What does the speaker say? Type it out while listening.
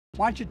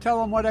Why don't you tell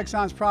them what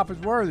Exxon's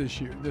profits were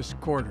this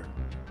quarter?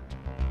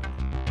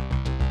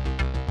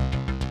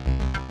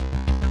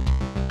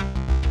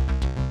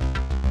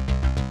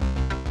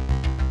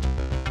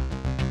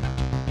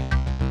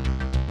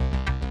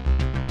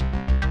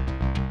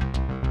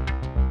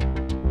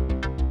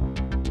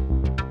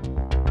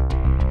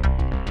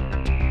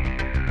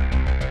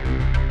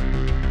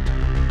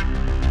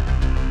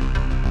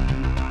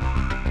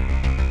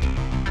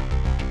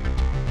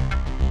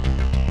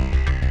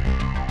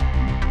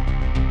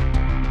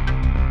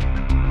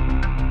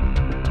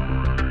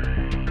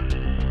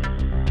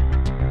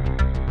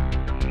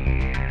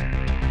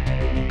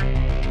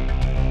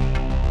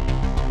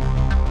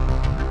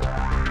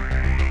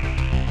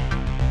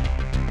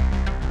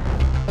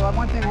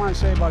 One thing I want to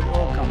say about the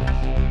oil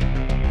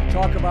companies,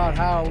 talk about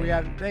how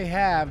they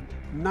have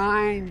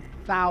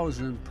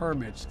 9,000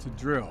 permits to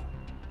drill.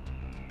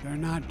 They're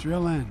not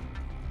drilling.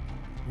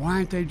 Why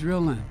aren't they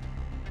drilling?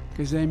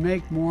 Because they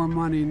make more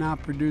money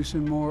not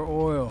producing more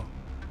oil.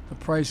 The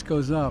price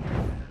goes up.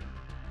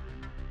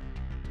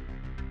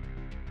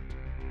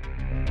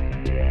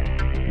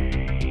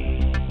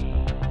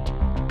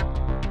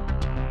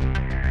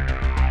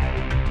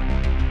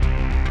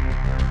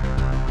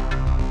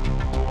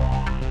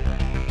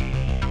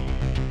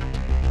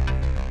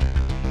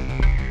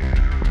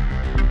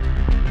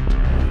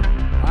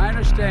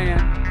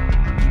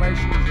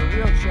 Inflation is a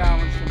real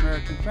challenge to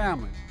American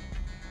families.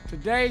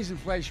 Today's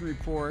inflation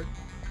report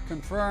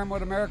confirmed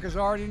what Americans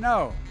already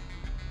know.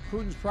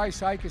 Putin's price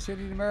hike is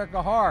hitting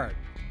America hard.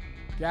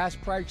 Gas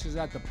prices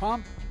at the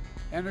pump,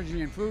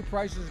 energy and food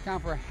prices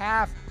account for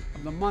half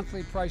of the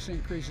monthly price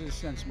increases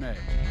since May.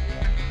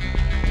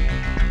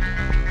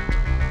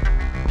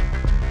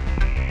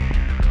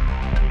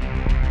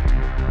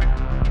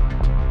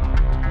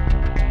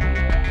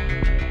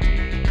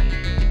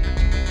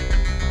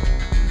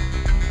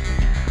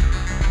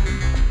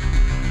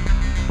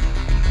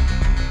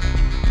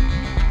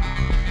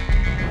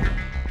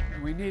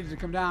 Needed to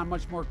come down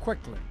much more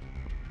quickly.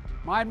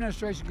 My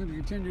administration is going to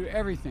continue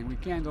everything we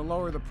can to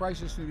lower the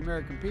prices to the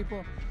American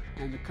people,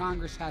 and the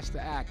Congress has to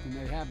act, and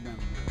they have done.